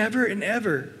forever and ever and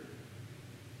ever.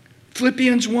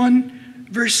 Philippians 1,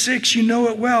 verse 6, you know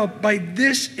it well. By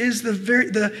this is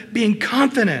the being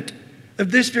confident of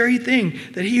this very thing,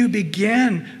 that He who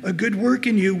began a good work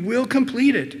in you will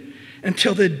complete it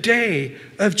until the day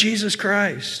of Jesus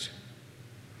Christ.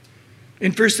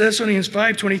 In 1 Thessalonians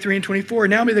 5, 23 and 24,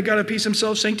 now may the God of peace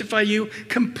Himself sanctify you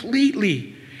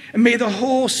completely, and may the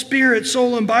whole spirit,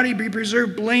 soul, and body be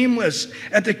preserved blameless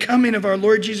at the coming of our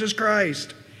Lord Jesus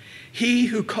Christ. He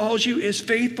who calls you is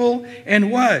faithful,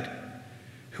 and what?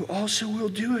 Who also will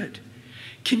do it.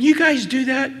 Can you guys do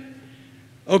that?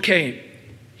 Okay.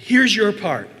 Here's your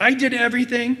part. I did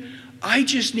everything. I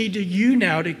just need you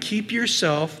now to keep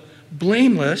yourself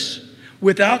blameless,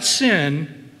 without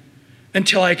sin,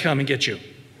 until I come and get you.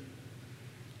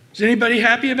 Is anybody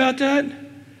happy about that?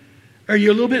 Are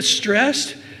you a little bit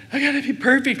stressed? I got to be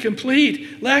perfect,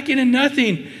 complete, lacking in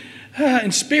nothing,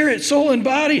 in spirit, soul, and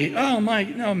body. Oh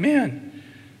man.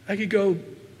 I could go,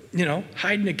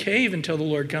 hide in a cave until the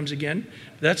Lord comes again.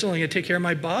 But that's only going to take care of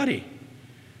my body,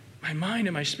 my mind,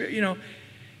 and my spirit.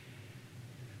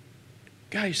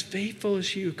 Guys, faithful is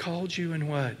He who called you, and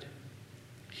what?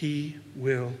 He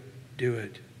will do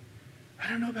it. I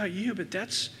don't know about you, but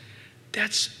that's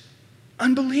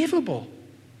unbelievable.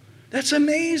 That's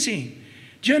amazing.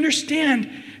 Do you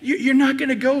understand? You're not going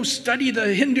to go study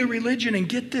the Hindu religion and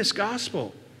get this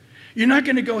gospel. You're not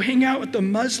going to go hang out with the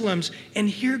Muslims and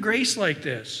hear grace like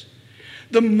this.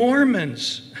 The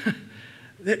Mormons,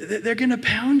 they're going to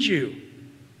pound you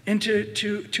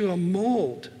into a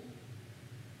mold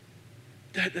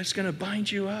that's going to bind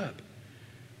you up.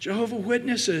 Jehovah's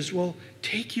Witnesses will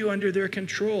take you under their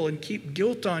control and keep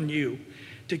guilt on you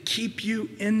to keep you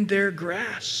in their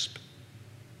grasp.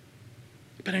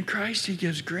 But in Christ, He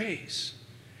gives grace.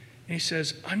 And He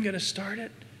says, I'm going to start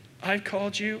it. I've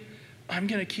called you. I'm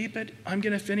going to keep it. I'm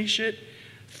going to finish it.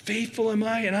 Faithful am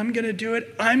I, and I'm going to do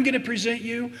it. I'm going to present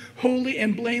you holy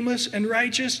and blameless and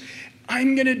righteous.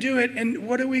 I'm going to do it. And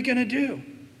what are we going to do?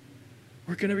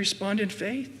 We're going to respond in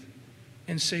faith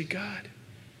and say, God,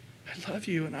 I love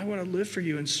you, and I want to live for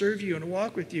you and serve you and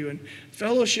walk with you and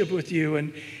fellowship with you.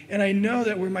 And I know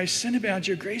that where my sin abounds,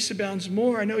 your grace abounds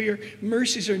more. I know your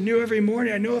mercies are new every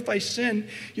morning. I know if I sin,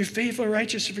 you're faithful and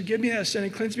righteous to forgive me that sin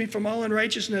and cleanse me from all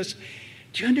unrighteousness.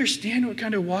 Do you understand what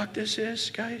kind of walk this is,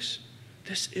 guys?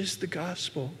 This is the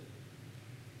gospel.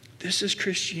 This is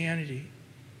Christianity.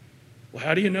 Well,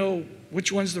 how do you know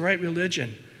which one's the right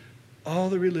religion? All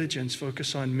the religions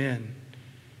focus on men,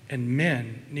 and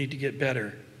men need to get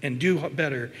better. and do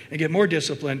better and get more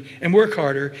disciplined and work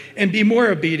harder and be more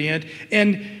obedient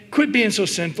and quit being so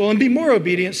sinful and be more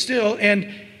obedient still.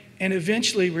 And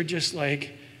eventually we're just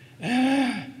like,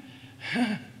 I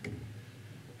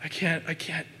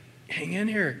can't hang in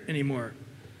here anymore.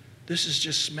 This is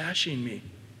just smashing me.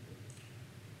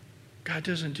 God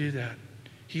doesn't do that.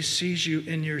 He sees you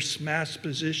in your smashed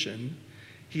position.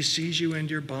 He sees you in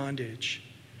your bondage.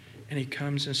 And he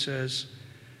comes and says,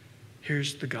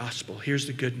 here's the gospel. Here's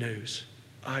the good news.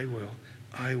 I will.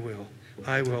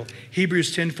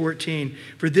 Hebrews 10:14.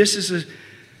 For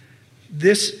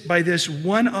by this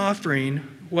one offering,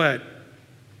 what?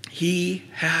 He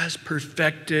has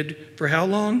perfected for how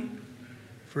long?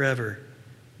 Forever.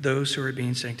 Those who are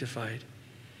being sanctified.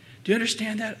 Do you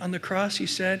understand that? On the cross, he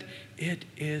said, it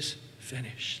is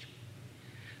finished.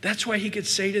 That's why he could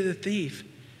say to the thief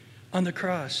on the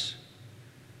cross,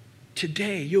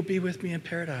 today you'll be with me in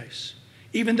paradise.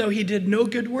 Even though he did no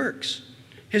good works.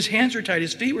 His hands were tied,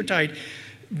 his feet were tied,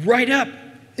 right up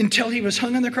until he was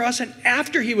hung on the cross. And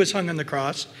after he was hung on the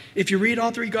cross, if you read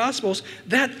all three Gospels,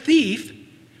 that thief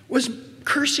was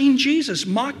cursing Jesus,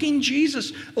 mocking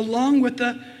Jesus, along with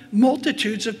the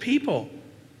multitudes of people.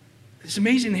 It's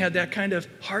amazing they had that kind of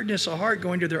hardness of heart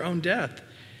going to their own death.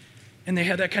 And they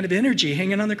had that kind of energy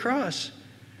hanging on the cross.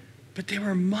 But they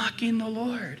were mocking the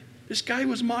Lord. This guy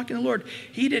was mocking the Lord.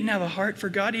 He didn't have a heart for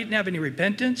God. He didn't have any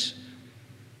repentance.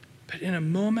 But in a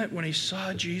moment when he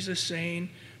saw Jesus saying,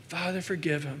 Father,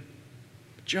 forgive him.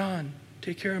 John,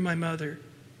 take care of my mother.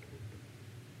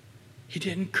 He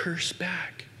didn't curse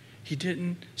back. He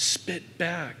didn't spit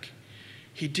back.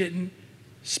 He didn't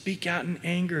speak out in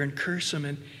anger and curse him.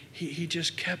 And he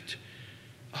just kept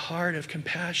a heart of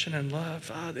compassion and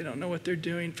love. They don't know what they're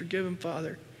doing. Forgive them,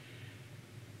 Father.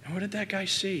 And what did that guy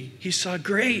see? He saw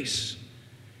grace.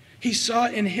 He saw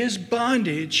in his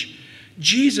bondage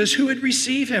Jesus who would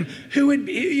receive him, who would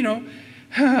be,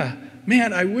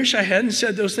 man, I wish I hadn't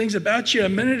said those things about you a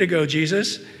minute ago,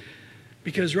 Jesus,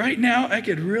 because right now I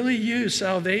could really use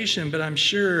salvation, but I'm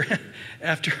sure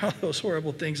after all those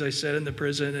horrible things I said in the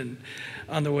prison and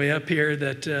on the way up here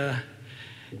that,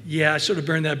 I sort of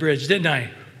burned that bridge, didn't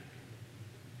I?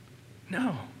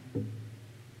 No.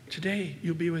 Today,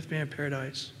 you'll be with me in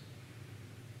paradise.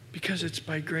 Because it's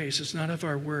by grace. It's not of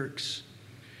our works.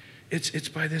 It's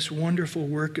by this wonderful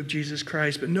work of Jesus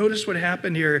Christ. But notice what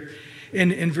happened here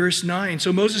in verse 9.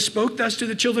 So Moses spoke thus to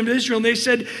the children of Israel, and they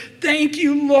said, thank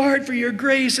you, Lord, for your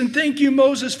grace, and thank you,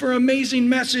 Moses, for an amazing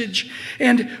message.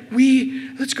 And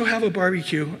let's go have a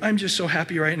barbecue. I'm just so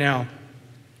happy right now.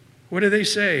 What do they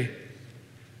say?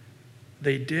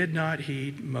 They did not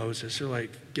heed Moses. They're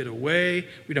like, get away.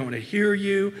 We don't want to hear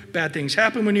you. Bad things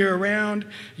happen when you're around.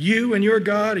 You and your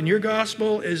God and your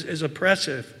gospel is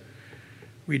oppressive.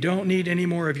 We don't need any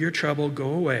more of your trouble.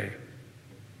 Go away.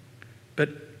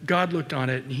 But God looked on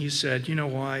it and he said, you know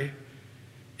why?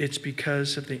 It's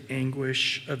because of the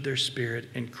anguish of their spirit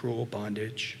and cruel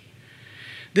bondage.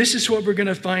 This is what we're going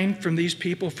to find from these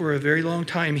people for a very long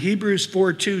time. Hebrews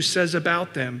 4:2 says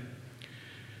about them,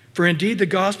 for indeed the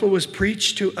gospel was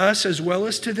preached to us as well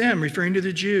as to them, referring to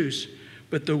the Jews.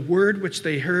 But the word which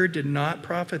they heard did not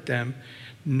profit them,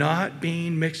 not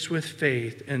being mixed with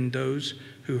faith in those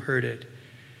who heard it.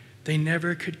 They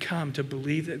never could come to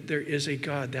believe that there is a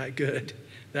God that good,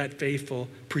 that faithful,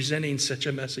 presenting such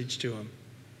a message to them.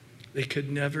 They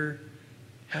could never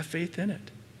have faith in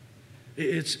it.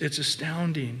 It's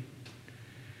astounding.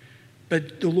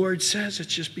 But the Lord says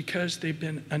it's just because they've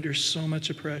been under so much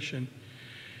oppression.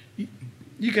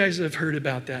 You guys have heard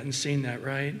about that and seen that,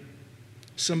 right?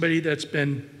 Somebody that's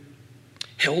been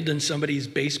held in somebody's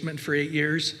basement for 8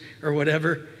 years or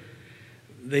whatever.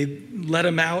 They let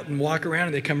them out and walk around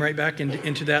and they come right back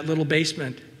into that little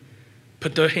basement.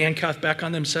 Put the handcuff back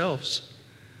on themselves.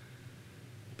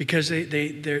 Because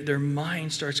their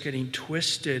mind starts getting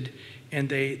twisted and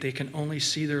they can only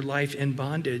see their life in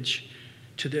bondage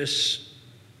to this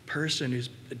person who's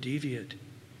a deviant.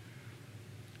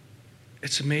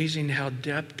 It's amazing how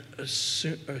depth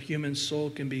a human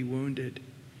soul can be wounded.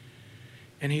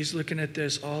 And he's looking at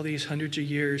this, all these hundreds of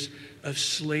years of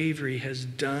slavery has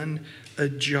done a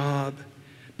job.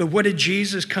 But what did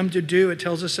Jesus come to do? It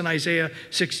tells us in Isaiah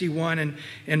 61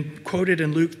 and quoted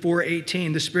in Luke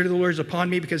 4:18, the Spirit of the Lord is upon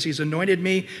me because he's anointed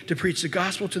me to preach the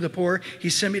gospel to the poor.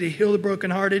 He sent me to heal the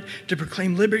brokenhearted, to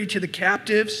proclaim liberty to the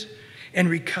captives and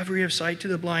recovery of sight to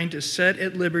the blind, to set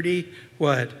at liberty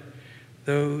what?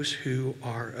 Those who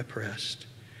are oppressed.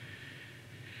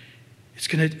 It's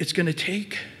going to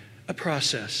take a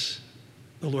process,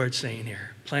 the Lord's saying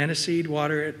here. Plant a seed,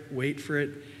 water it, wait for it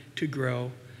to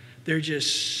grow. They're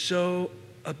just so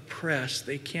oppressed.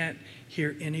 They can't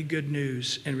hear any good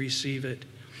news and receive it.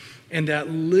 And that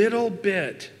little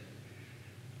bit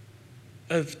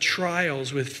of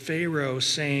trials with Pharaoh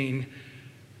saying,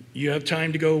 you have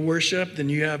time to go worship, then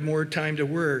you have more time to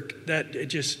work, that it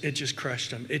just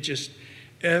crushed them.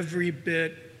 Every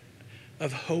bit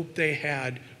of hope they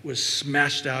had was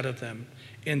smashed out of them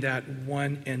in that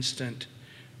one instant,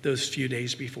 those few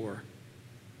days before.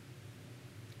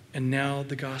 And now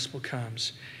the gospel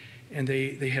comes, and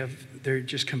they're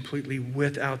just completely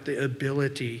without the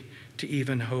ability to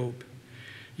even hope.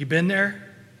 You been there?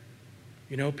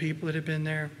 You know people that have been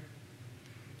there?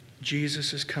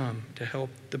 Jesus has come to help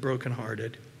the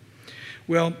brokenhearted.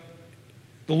 Well,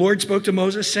 the Lord spoke to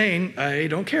Moses saying, I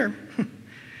don't care.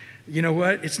 You know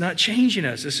what? It's not changing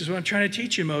us. This is what I'm trying to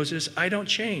teach you, Moses. I don't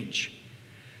change.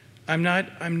 I'm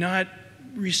not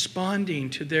responding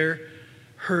to their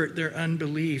hurt, their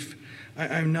unbelief.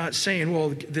 I'm not saying,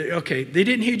 well, okay, they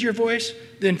didn't heed your voice,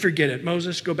 then forget it.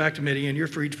 Moses, go back to Midian. You're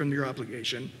freed from your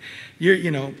obligation.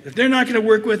 If they're not going to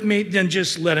work with me, then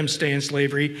just let them stay in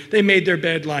slavery. They made their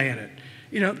bed, lie in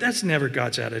it. That's never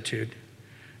God's attitude.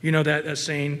 That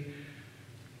saying,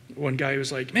 one guy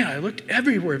was like, man, I looked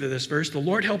everywhere for this verse. The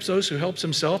Lord helps those who helps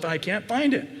himself, and I can't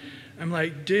find it. I'm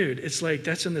like, dude, it's like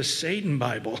that's in the Satan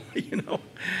Bible.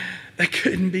 That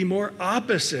couldn't be more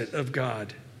opposite of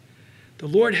God. The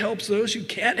Lord helps those who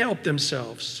can't help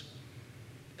themselves.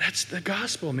 That's the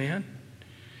gospel, man.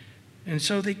 And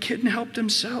so they couldn't help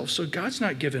themselves. So God's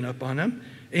not giving up on them.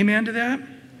 Amen to that?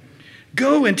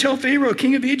 Go and tell Pharaoh,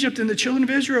 king of Egypt, and the children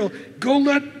of Israel, go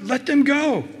let them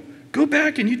go. Go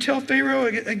back and you tell Pharaoh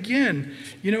again.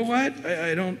 You know what?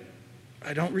 I'm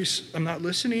not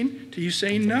listening to you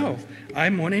saying no.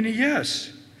 I'm wanting a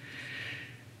yes.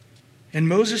 And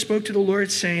Moses spoke to the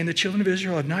Lord, saying, the children of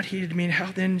Israel have not heeded me, and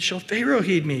how then shall Pharaoh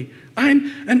heed me?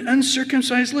 I'm an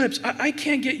uncircumcised lips. I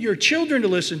can't get your children to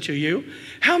listen to you.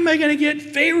 How am I going to get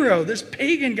Pharaoh, this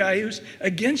pagan guy who's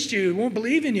against you, won't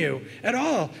believe in you at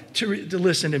all, to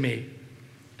listen to me?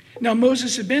 Now,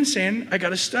 Moses had been saying, I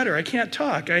got to stutter. I can't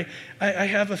talk. I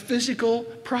have a physical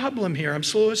problem here. I'm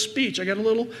slow of speech. I got a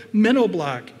little mental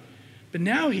block. But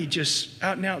now he just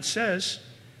out and out says,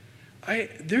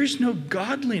 there's no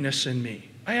godliness in me.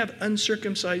 I have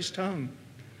uncircumcised tongue.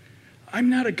 I'm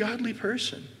not a godly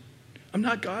person. I'm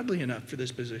not godly enough for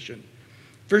this position.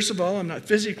 First of all, I'm not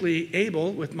physically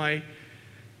able with my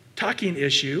talking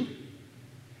issue.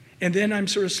 And then I'm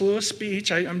sort of slow of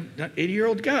speech. I'm an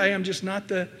 80-year-old guy. I'm just not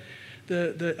the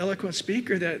eloquent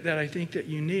speaker that I think that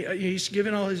you need. He's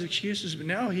given all his excuses, but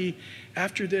now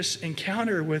after this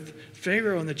encounter with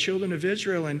Pharaoh and the children of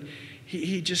Israel, and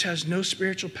he just has no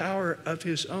spiritual power of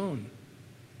his own.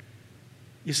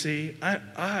 You see,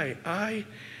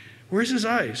 where's his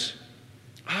eyes?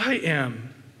 I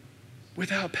am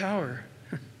without power.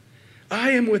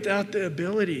 I am without the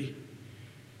ability.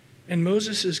 And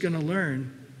Moses is going to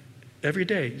learn every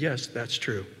day. Yes, that's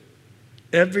true.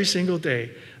 Every single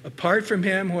day. Apart from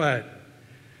him, what?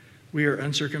 We are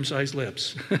uncircumcised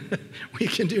lips. We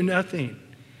can do nothing.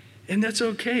 And that's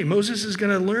okay. Moses is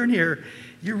going to learn here.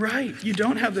 You're right. You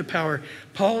don't have the power.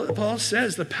 Paul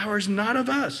says the power is not of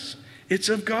us. It's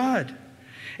of God.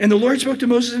 And the Lord spoke to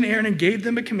Moses and Aaron and gave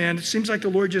them a command. It seems like the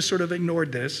Lord just sort of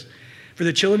ignored this. For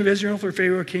the children of Israel, for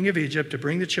Pharaoh, king of Egypt, to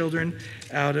bring the children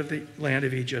out of the land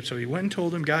of Egypt. So he went and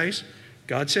told them, guys,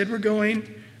 God said we're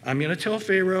going. I'm going to tell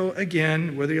Pharaoh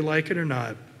again, whether you like it or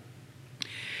not.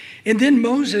 And then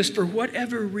Moses, for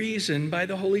whatever reason, by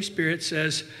the Holy Spirit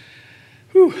says,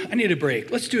 I need a break.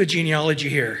 Let's do a genealogy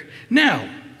here. Now,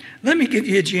 let me give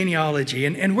you a genealogy.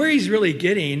 And where he's really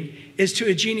getting is to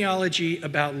a genealogy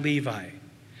about Levi.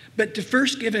 But to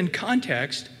first give in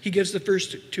context, he gives the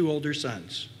first two older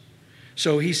sons.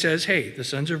 So he says, hey, the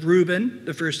sons of Reuben,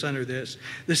 the first son, are this.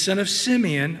 The son of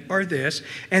Simeon are this.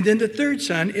 And then the third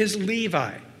son is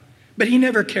Levi. But he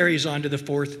never carries on to the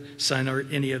fourth son or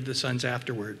any of the sons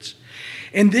afterwards.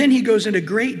 And then he goes into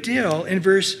great deal in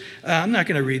I'm not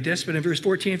going to read this, but in verse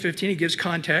 14 and 15, he gives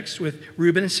context with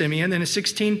Reuben and Simeon. Then in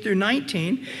 16 through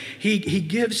 19, he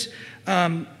gives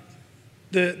the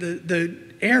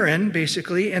Aaron,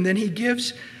 basically, and then he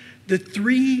gives the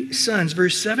three sons.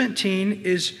 Verse 17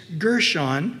 is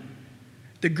Gershon.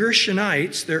 The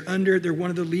Gershonites, they're one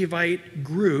of the Levite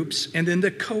groups, and then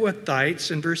the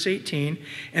Kohathites in verse 18,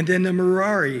 and then the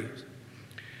Merari.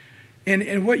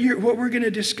 And what we're going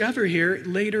to discover here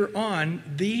later on,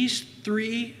 these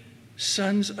three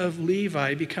sons of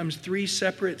Levi becomes three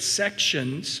separate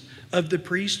sections of the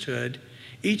priesthood,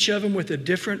 each of them with a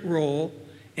different role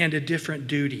and a different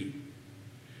duty.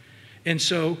 And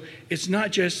so it's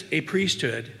not just a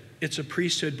priesthood, it's a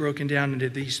priesthood broken down into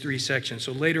these three sections.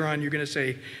 So later on, you're going to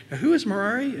say, now, who is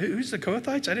Merari? Who's the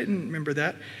Kohathites? I didn't remember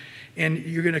that. And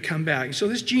you're going to come back. So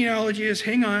this genealogy is,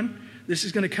 hang on, this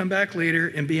is going to come back later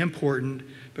and be important.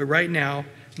 But right now,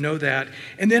 know that.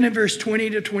 And then in verse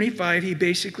 20 to 25, he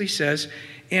basically says,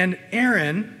 and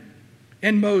Aaron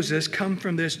and Moses come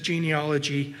from this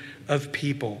genealogy of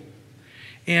people.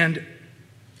 And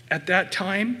at that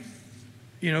time,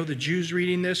 the Jews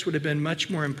reading this would have been much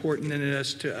more important than it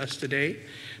is to us today.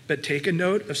 But take a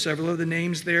note of several of the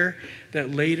names there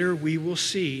that later we will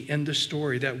see in the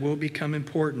story that will become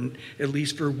important, at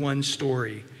least for one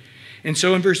story. And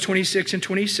so in verse 26 and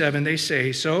 27, they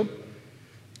say, so, in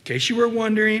case you were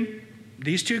wondering,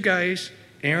 these two guys,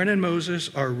 Aaron and Moses,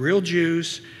 are real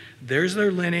Jews. There's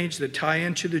their lineage that tie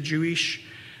into the Jewish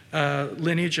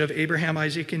lineage of Abraham,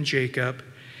 Isaac, and Jacob.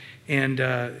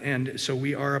 And so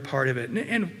we are a part of it.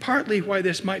 And partly why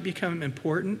this might become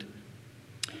important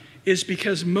is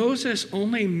because Moses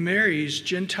only marries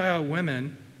Gentile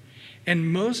women,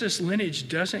 and Moses' lineage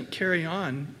doesn't carry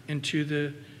on into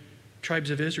the tribes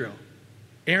of Israel.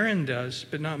 Aaron does,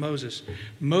 but not Moses.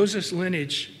 Moses'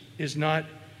 lineage is not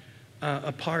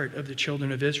a part of the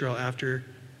children of Israel after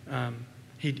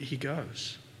he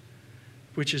goes,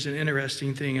 which is an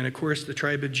interesting thing. And of course, the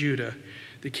tribe of Judah,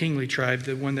 the kingly tribe,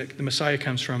 the one that the Messiah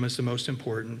comes from, is the most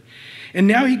important. And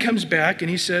now he comes back and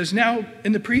he says, now,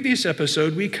 in the previous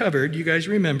episode we covered, you guys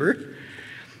remember,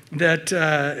 that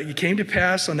it came to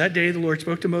pass on that day the Lord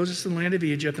spoke to Moses in the land of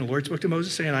Egypt, and the Lord spoke to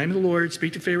Moses saying, I am the Lord,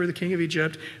 speak to Pharaoh the king of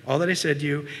Egypt, all that I said to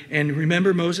you. And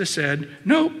remember, Moses said,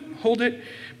 no, hold it.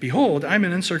 Behold, I'm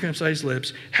an uncircumcised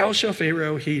lips. How shall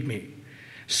Pharaoh heed me?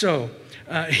 So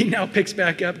he now picks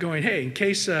back up going, hey, in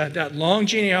case that long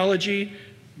genealogy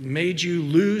made you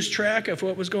lose track of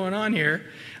what was going on here,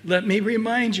 let me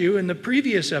remind you, in the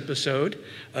previous episode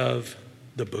of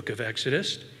the book of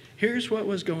Exodus, here's what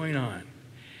was going on.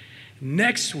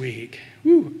 Next week,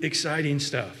 exciting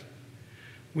stuff.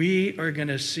 We are going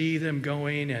to see them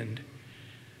going and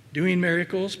doing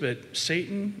miracles, but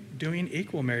Satan doing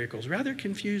equal miracles. Rather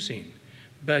confusing,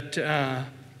 but a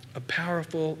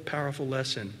powerful, powerful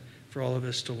lesson for all of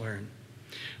us to learn.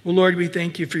 Well, Lord, we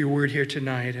thank you for your word here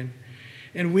tonight.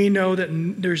 And we know that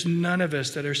there's none of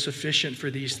us that are sufficient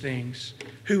for these things.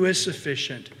 Who is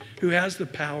sufficient? Who has the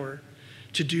power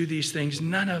to do these things?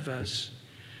 None of us.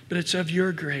 But it's of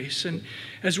your grace. And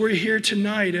as we're here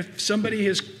tonight, if somebody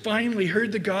has finally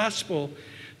heard the gospel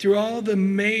through all the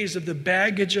maze of the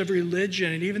baggage of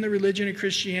religion and even the religion of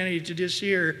Christianity to just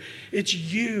hear, it's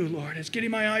you, Lord. It's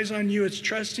getting my eyes on you. It's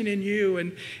trusting in you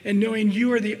and knowing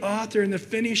you are the author and the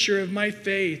finisher of my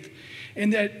faith.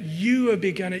 And that you have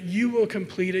begun it, you will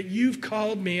complete it. You've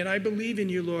called me, and I believe in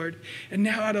you, Lord. And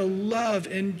now out of love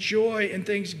and joy and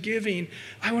thanksgiving,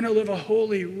 I want to live a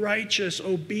holy, righteous,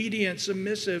 obedient,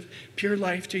 submissive, pure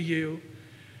life to you.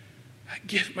 I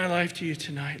give my life to you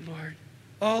tonight, Lord.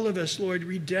 All of us, Lord,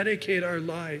 rededicate our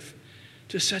life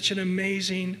to such an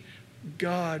amazing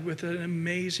God with an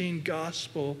amazing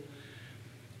gospel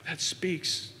that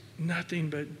speaks nothing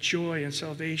but joy and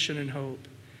salvation and hope.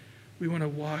 We want to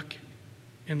walk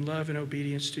in love and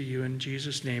obedience to you in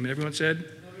Jesus' name. And everyone said,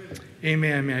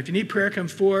 amen, man. If you need prayer, come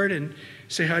forward and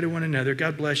say hi to one another.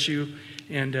 God bless you,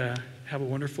 and have a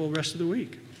wonderful rest of the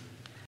week.